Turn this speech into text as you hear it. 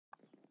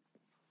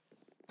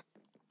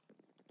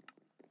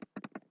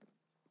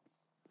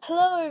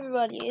Hello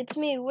everybody, it's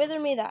me, Wither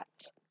Me That,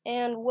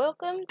 and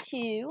welcome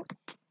to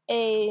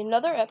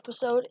another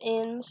episode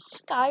in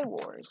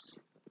Skywars.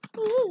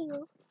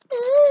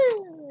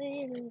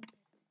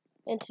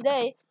 And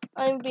today,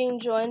 I'm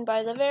being joined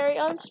by the very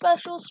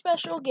unspecial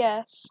special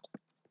guest.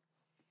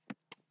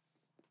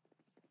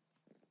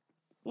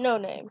 No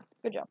name.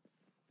 Good job.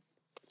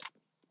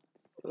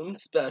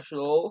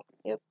 Unspecial.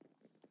 Yep.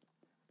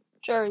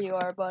 Sure you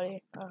are,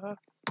 buddy.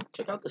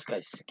 Check out this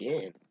guy's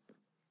skin.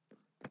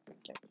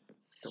 Okay.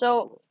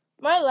 So,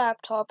 my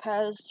laptop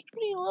has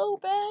pretty low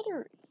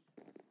battery.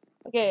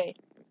 Okay.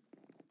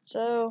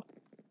 So,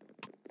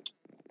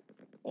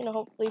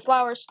 hopefully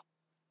flowers.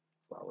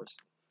 Flowers.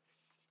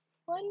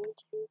 Why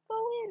didn't you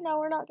go in? Now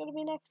we're not going to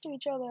be next to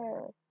each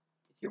other.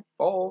 It's your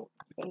fault.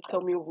 You didn't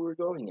tell me what we were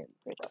going in.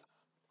 Great job.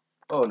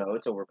 Oh no,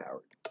 it's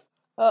overpowered.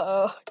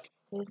 Uh-oh.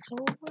 It's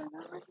over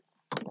now.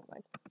 Never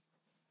mind.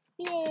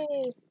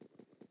 Yay.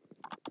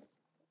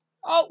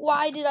 Oh,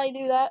 why did I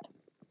do that?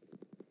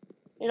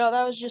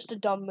 That was just a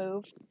dumb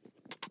move.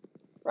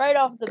 Right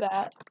off the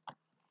bat.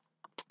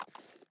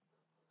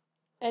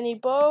 Any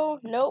bow?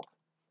 Nope.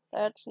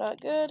 That's not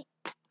good.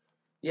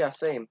 Yeah,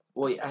 same.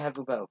 Wait, I have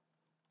a bow.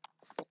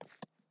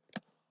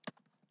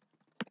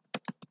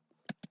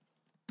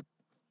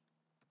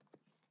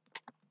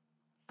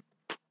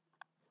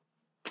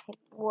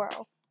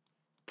 Wow.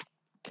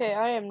 Okay,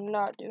 I am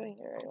not doing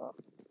very well.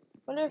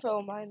 Wonder if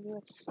I'll mind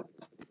this.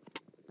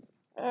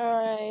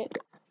 Alright.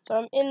 So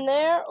I'm in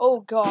there.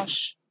 Oh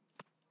gosh.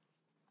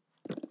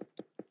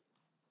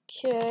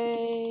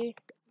 Okay.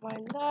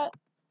 Mind that.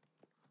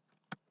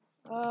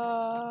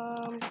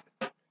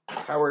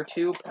 Power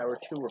 2, or power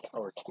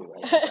 2?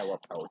 I think I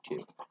want power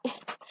 2.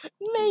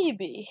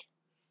 Maybe.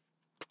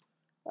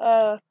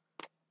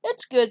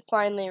 It's good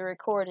finally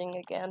recording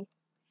again.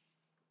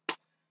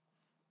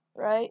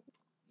 Right?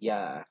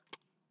 Yeah.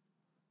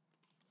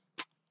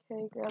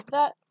 Okay, grab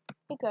that. I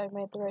think I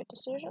made the right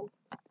decision.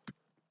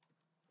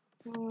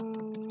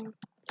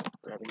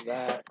 Grabbing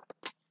that.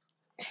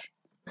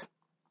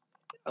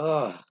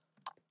 Ugh.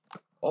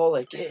 All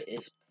I get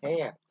is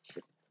pants.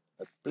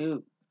 A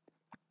boot.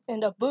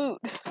 And a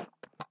boot.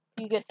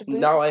 You get the boot.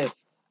 Now I have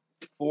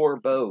 4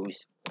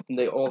 bows. And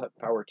they all have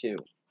power 2.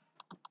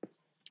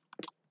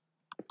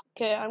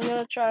 Okay, I'm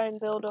gonna try and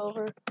build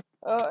over.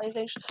 Oh, I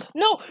think.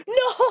 No!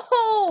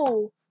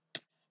 No!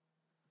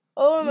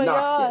 Oh my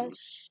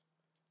gosh.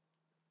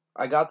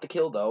 I got the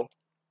kill though.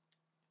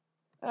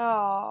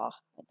 Ah,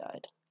 I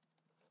died.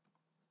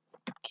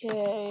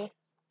 Okay.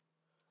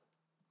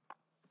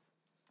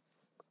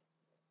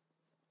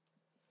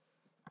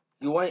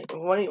 Why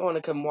don't you want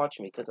to come watch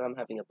me? Because I'm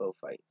having a bow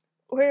fight.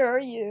 Where are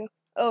you?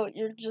 Oh,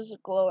 you're just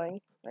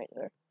glowing right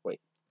there. Wait.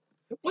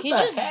 He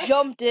just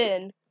jumped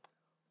in.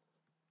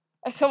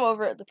 I come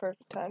over at the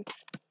perfect time.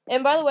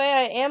 And by the way,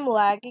 I am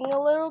lagging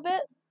a little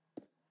bit.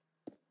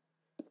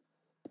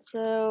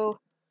 So.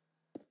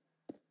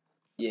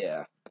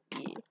 Yeah.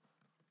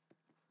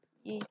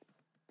 Yeah.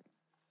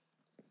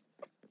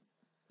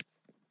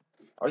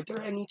 Are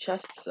there any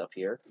chests up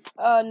here?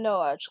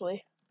 No,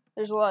 actually.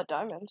 There's a lot of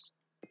diamonds.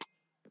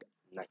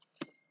 Nice.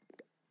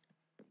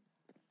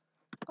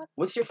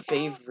 What's your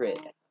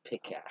favorite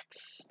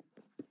pickaxe?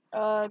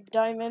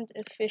 Diamond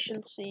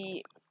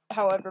efficiency,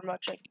 however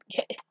much I can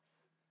get.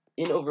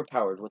 In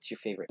overpowered, what's your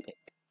favorite pick?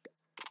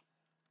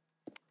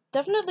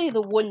 Definitely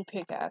the wooden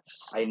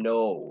pickaxe. I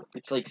know.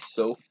 It's like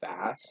so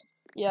fast.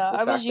 Yeah, The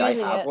I was fact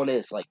using I have it. one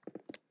is like...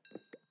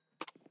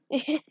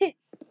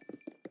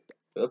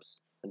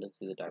 Oops. I didn't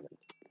see the diamond.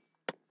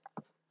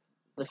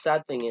 The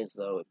sad thing is,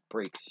 though, it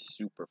breaks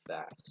super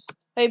fast.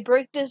 Hey,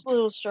 break this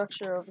little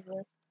structure over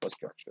here. What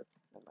structure?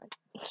 Never mind.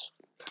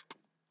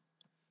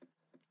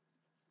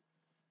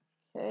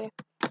 Okay.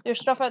 There's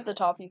stuff at the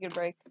top you can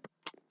break.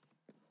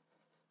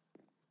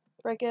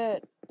 Break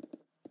it.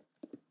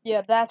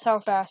 Yeah, that's how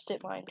fast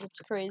it mines. It's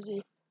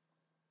crazy.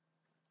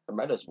 I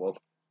might as well.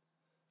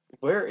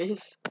 Where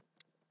is...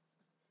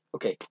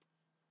 Okay.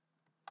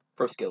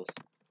 Pro skills.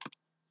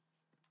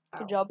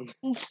 Good Ow. job.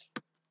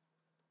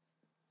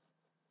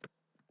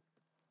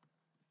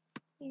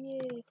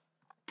 Yay.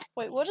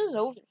 Wait, what is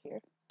over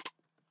here?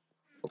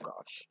 Oh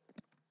gosh.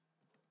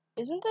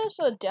 Isn't this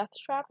a death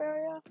trap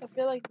area? I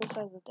feel like this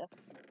has a death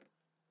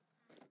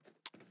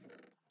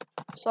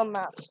trap. Some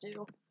maps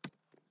do.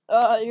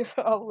 You're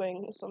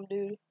following some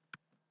dude.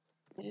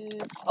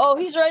 Oh,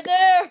 he's right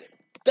there!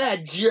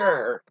 That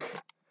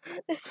jerk!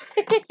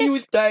 He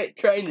was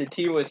trying to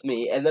team with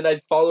me, and then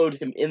I followed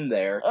him in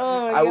there.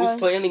 Oh my I was gosh.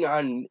 planning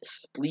on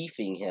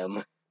spleefing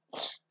him.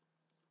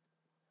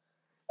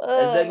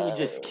 And then he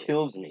just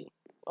kills me.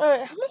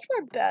 Alright, how much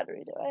more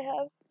battery do I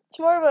have? It's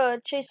more of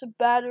a chase of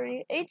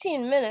battery.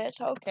 18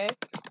 minutes, okay.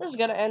 This is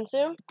gonna end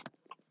soon.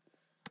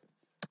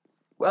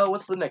 Well,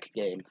 what's the next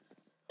game?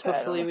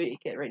 Hopefully know. we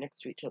get right next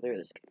to each other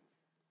this game.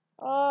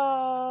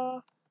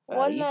 One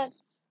that...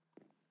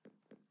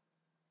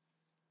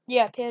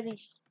 Yeah,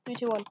 Paris. 3,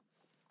 2, 1.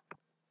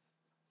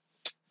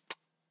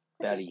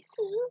 Baddies.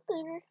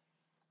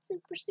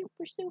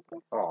 super.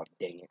 Oh,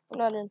 dang it. I'm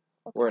not in.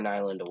 Okay. We're an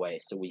island away,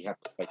 so we have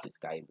to fight this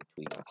guy in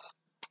between us.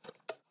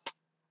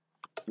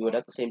 Do it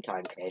at the same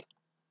time, okay?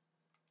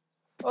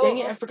 Oh, Dang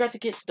it, I forgot to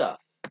get stuff.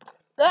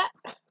 that.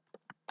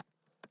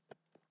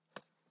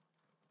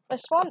 I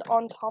spawned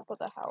on top of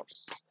the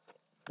house.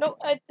 No,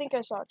 I think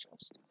I saw a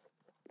chest.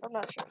 I'm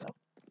not sure though.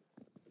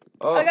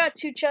 Oh, I got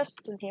 2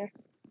 chests in here.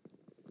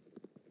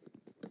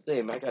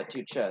 same. I got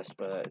 2 chests,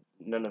 but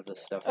none of the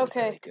stuff is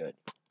Okay. really good.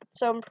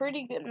 Some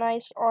pretty good,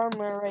 nice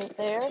armor right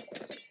there.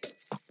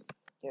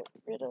 Get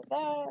rid of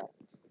that.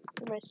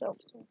 Give myself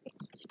some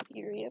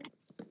experience.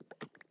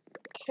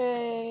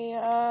 Okay,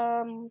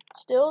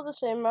 still the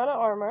same amount of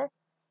armor.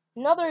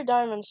 Another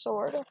diamond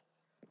sword.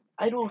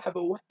 I don't have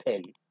a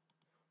weapon,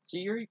 so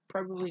you're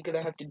probably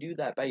gonna have to do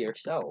that by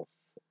yourself.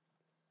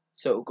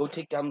 So go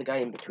take down the guy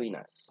in between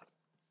us.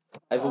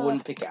 I have a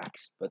wooden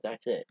pickaxe, but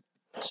that's it.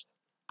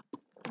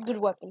 Good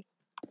weapon.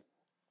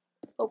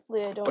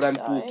 Hopefully I don't But I'm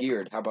die. full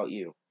geared. How about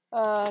you?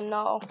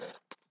 No.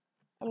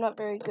 I'm not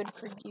very good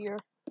for gear.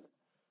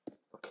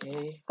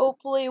 Okay.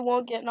 Hopefully it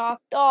won't get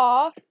knocked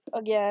off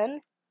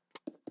again.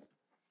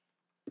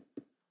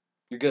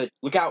 You're good.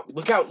 Look out!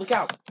 Look out! Look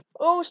out!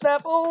 Oh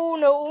snap! Oh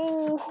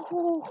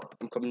no!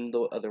 I'm coming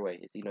the other way.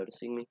 Is he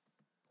noticing me?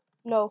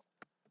 No.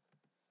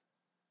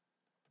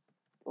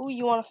 Ooh,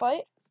 you want to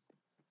fight?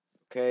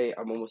 Okay,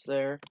 I'm almost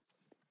there.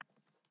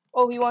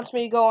 Oh, he wants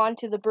me to go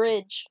onto the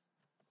bridge.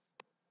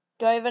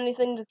 Do I have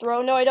anything to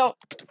throw? No, I don't.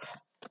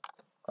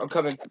 I'm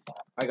coming.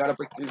 I gotta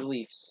break through the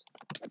leaves.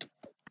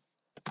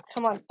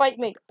 Come on, fight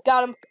me.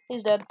 Got him.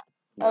 He's dead.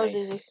 That was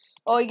easy.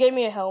 Oh, he gave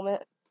me a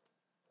helmet.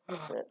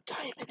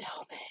 Diamond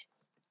helmet.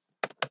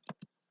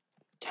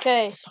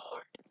 Okay.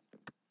 Sword.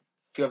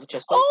 Do you have a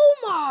chest plate? Oh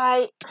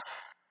my!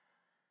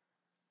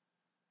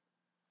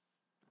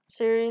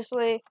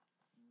 Seriously?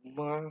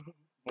 Wow,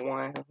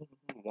 wow,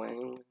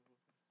 wow.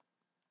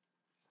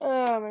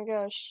 Oh my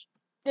gosh.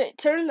 Okay,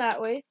 turn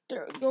that way.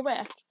 Go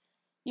back.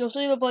 You'll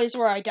see the place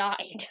where I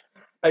died.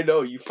 I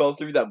know, you fell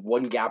through that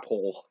one gap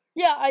hole.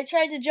 Yeah, I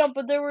tried to jump,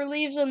 but there were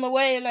leaves in the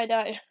way and I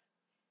died.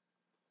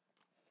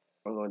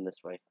 I'm going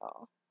this way.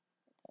 Oh.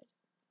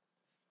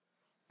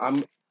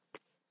 I'm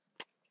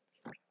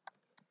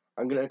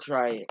gonna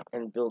try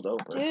and build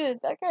over. Dude,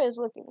 that guy is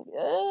looking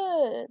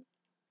good.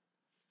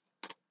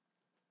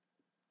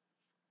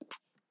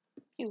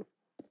 Phew.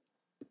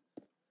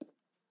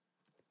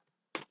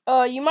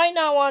 You might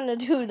not want to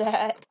do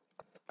that.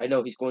 I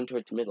know, he's going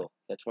towards the middle.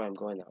 That's why I'm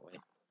going that way.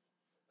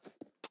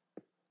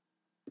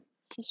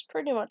 He's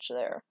pretty much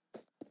there.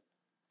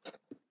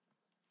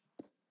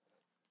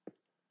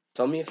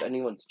 Tell me if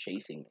anyone's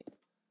chasing me.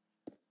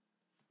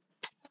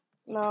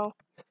 No.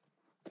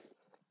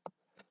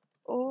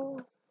 Oh.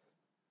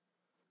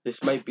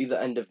 This might be the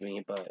end of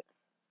me, but...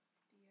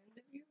 The end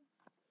of you?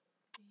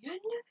 The end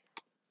of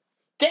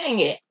Dang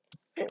it!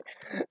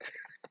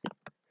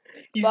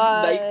 He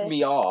Bye. sniped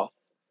me off.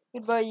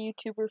 Goodbye,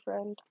 YouTuber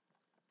friend.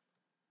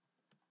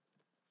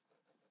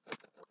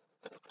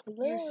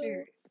 Hello? You're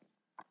serious.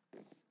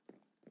 You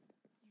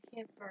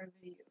can't start a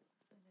video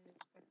and then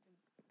expect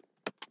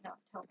to not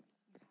tell me.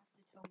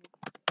 You have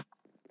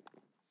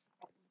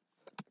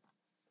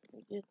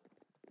to tell me.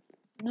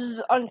 This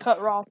is uncut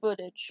raw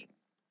footage.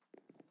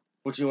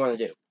 What do you want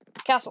to do?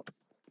 Castle.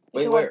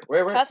 Wait, 2, 1.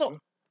 where? Castle.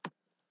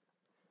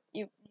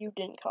 You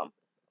didn't come.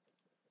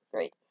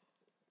 Great.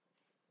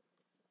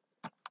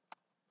 You're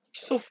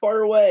so far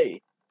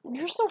away.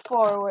 You're so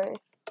far away.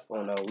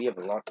 Oh no, we have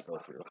a lot to go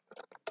through.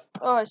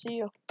 Oh, I see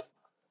you.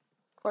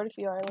 Quite a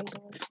few islands.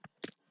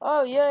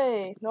 Oh,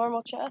 yay.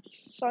 Normal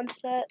chest.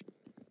 Sunset.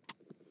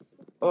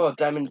 Oh,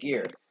 diamond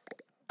gear.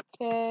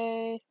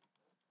 Okay.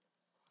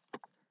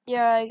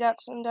 Yeah, I got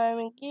some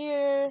diamond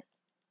gear.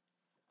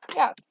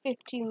 Got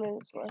 15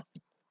 minutes left.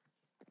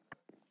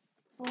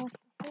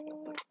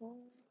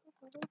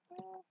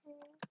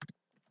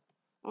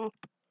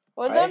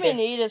 Would that be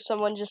neat if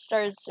someone just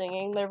started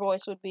singing? Their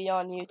voice would be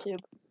on YouTube.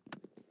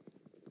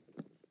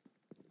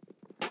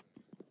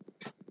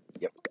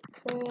 Yep.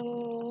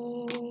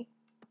 Okay.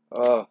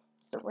 Oh.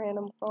 A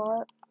random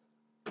thought.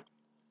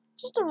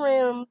 Just a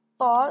random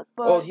thought,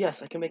 but... Oh,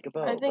 yes, I can make a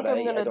bow, I think but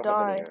I'm gonna I don't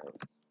have any die. arrows.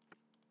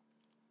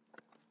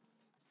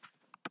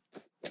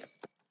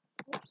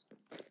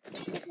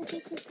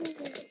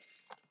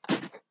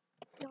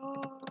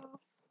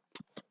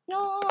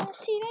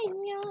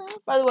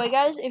 By the way,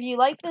 guys, if you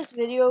like this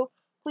video,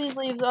 please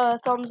leave a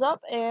thumbs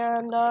up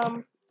and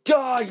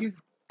Die, you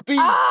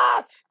beast!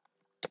 Ah!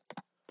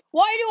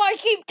 Why do I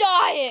keep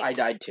dying? I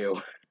died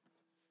too.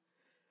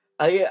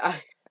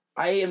 I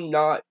am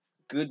not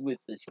good with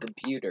this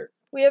computer.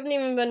 We haven't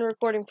even been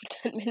recording for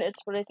 10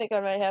 minutes, but I think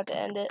I might have to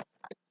end it.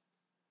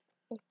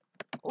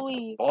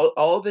 Oy.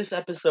 All this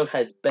episode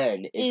has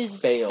been is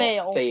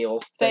fail.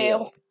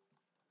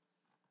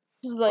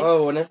 This is like,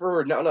 Oh, whenever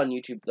we're not on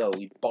YouTube, though,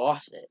 we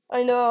boss it.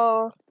 I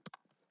know.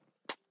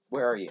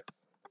 Where are you?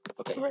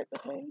 Okay. Right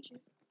behind you.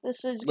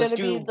 This is gonna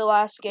be the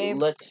last game.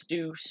 Let's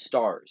do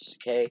stars,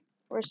 okay?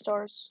 Where's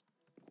stars?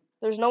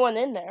 There's no one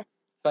in there.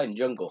 Fine,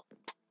 jungle.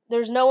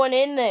 There's no one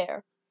in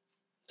there.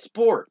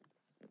 Sport.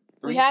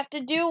 We have to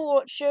do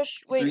what?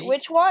 Shush. Wait, Three.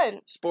 which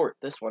one? Sport.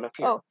 This one up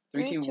here. Oh,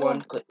 3, 2,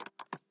 1. Click.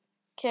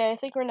 Okay, I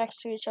think we're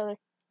next to each other.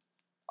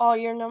 Oh,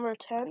 you're number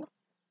 10?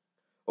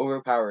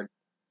 Overpowered.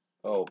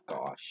 Oh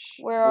gosh.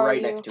 Where We're are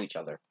right you? next to each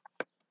other.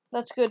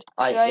 That's good.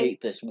 I Should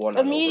hate this one.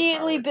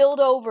 immediately build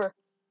over.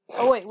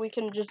 Oh wait, we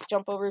can just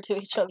jump over to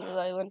each other's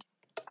island.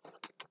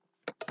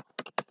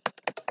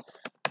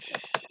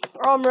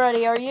 I'm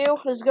ready. Are you?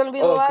 This is gonna be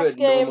the last good.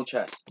 game. Normal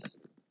chests.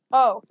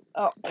 Oh.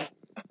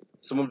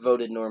 Someone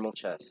voted normal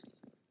chest.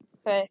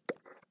 Okay.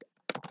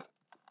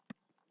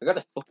 I got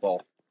a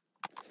football.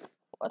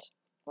 What?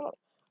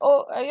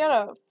 Oh, I got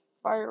a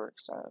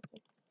fireworks star.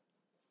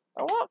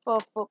 I want a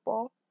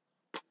football.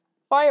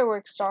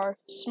 Fireworks star.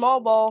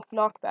 Small ball.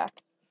 Knockback.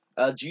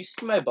 Do you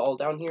see my ball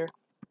down here?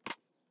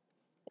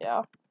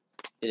 Yeah.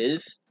 It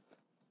is?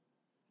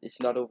 It's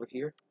not over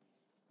here?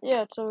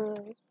 Yeah, it's over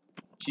there.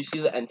 Do you see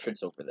the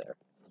entrance over there?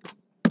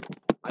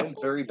 I'm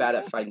very bad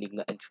at finding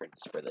the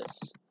entrance for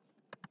this.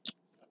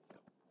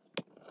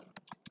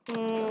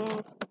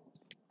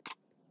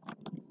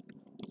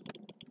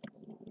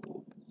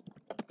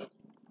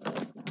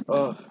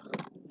 Oh.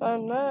 Oh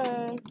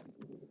no.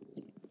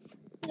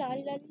 La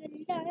la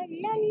la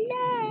la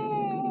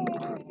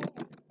la.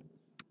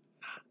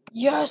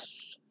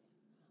 Yes!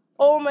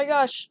 Oh my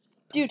gosh.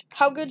 Dude,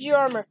 how good's your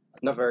armor?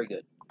 Not very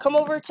good. Come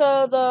over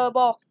to the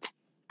ball.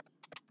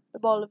 The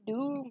ball of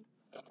doom.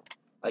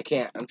 I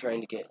can't. I'm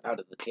trying to get out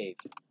of the cave.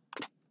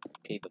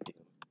 Cave of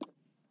doom.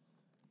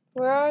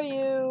 Where are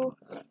you?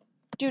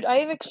 Dude, I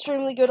have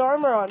extremely good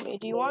armor on me.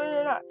 Do you want it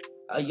or not?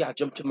 Yeah,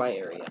 jump to my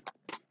area.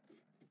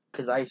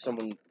 Because I have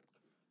someone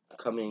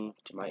coming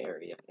to my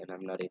area, and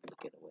I'm not able to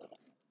get away.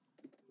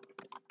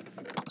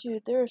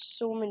 Dude, there are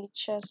so many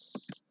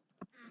chests.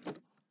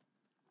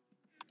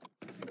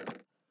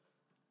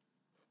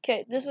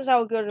 Okay, this is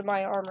how good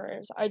my armor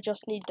is. I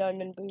just need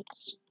diamond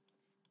boots.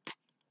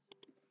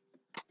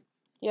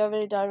 Do you have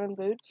any diamond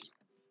boots?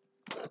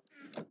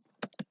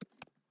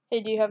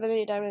 Hey, do you have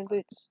any diamond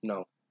boots?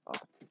 No. Oh.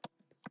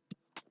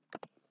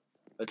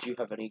 Do you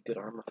have any good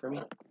armor for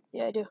me?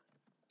 Yeah, I do.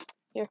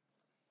 Here.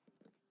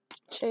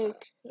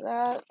 Take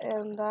that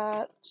and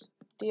that.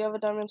 Do you have a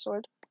diamond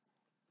sword?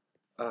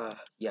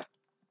 Yeah.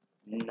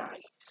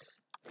 Nice.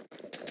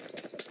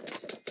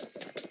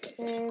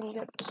 And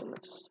get some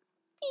experience.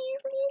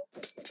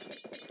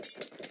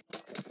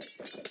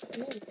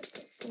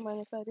 Don't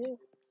mind if I do.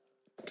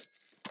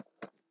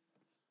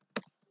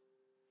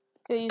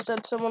 Okay, you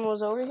said someone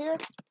was over here?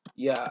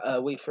 Yeah,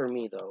 wait for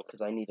me, though,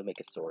 because I need to make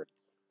a sword.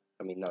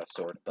 I mean, not a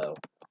sword, a bow.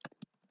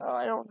 Oh,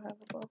 I don't have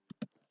a bow.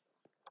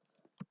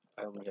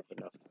 I only have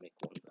enough to make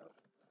one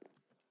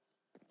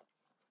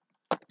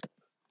bow.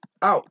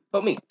 Ow!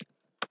 Help me!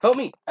 Help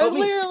me! Help me!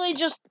 Literally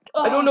just...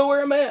 I don't know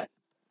where I'm at!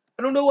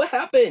 I don't know what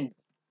happened!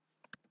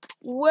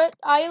 What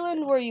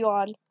island were you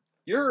on?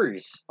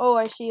 Yours! Oh,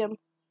 I see him.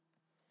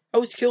 I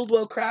was killed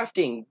while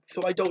crafting,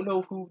 so I don't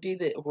know who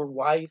did it, or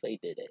why they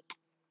did it.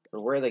 Or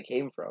where they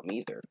came from,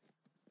 either.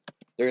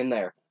 They're in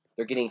there.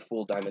 They're getting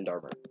full diamond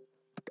armor.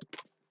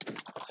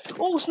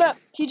 Oh, snap!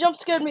 He jump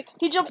scared me!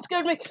 He jump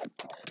scared me!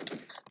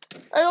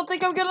 I don't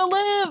think I'm gonna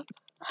live!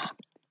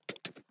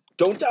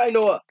 Don't die,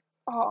 Noah!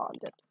 Oh, I'm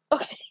dead.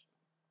 Okay.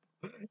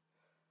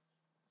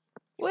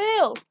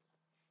 Will!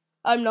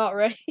 I'm not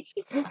ready.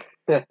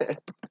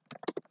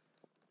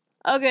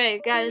 Okay,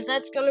 guys,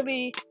 that's gonna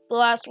be the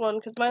last one,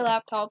 because my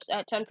laptop's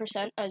at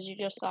 10%, as you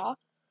just saw.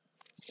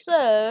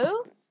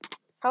 So,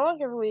 how long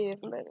have we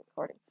been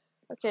recording?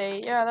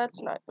 Okay, yeah,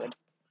 that's not good.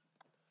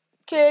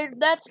 Okay,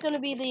 that's gonna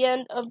be the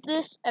end of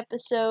this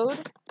episode.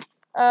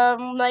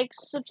 Like,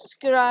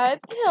 subscribe,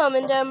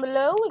 comment down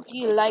below if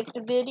you liked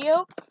the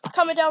video.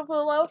 Comment down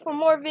below for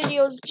more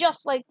videos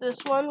just like this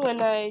one when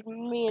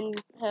me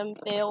and him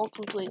fail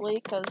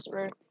completely because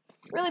we're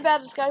really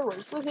bad at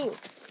Skywars. Woohoo!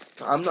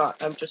 I'm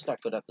just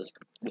not good at this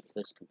with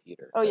this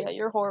computer. Oh yeah,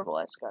 you're horrible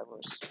at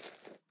Skywars.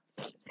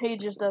 He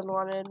just doesn't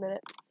want to admit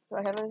it. Do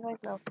I have anything?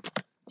 No.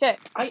 Okay,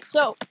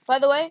 so, by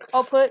the way,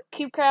 I'll put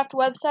Cubecraft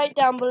website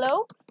down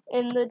below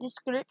in the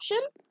description.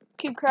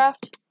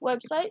 Cubecraft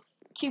website.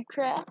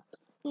 Cubecraft.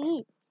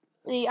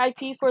 The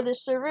IP for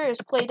this server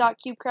is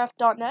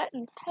play.cubecraft.net,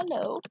 and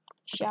hello,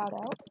 shout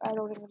out, I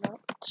don't even know.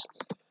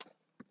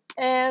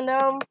 And,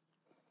 I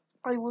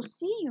will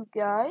see you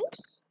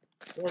guys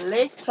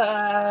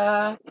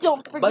later.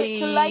 Don't forget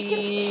to like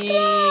and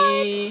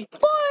subscribe.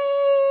 Bye.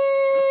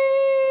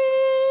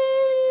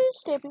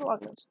 Stamping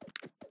Longnose.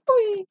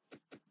 Bye.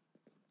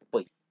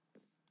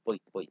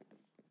 Wait.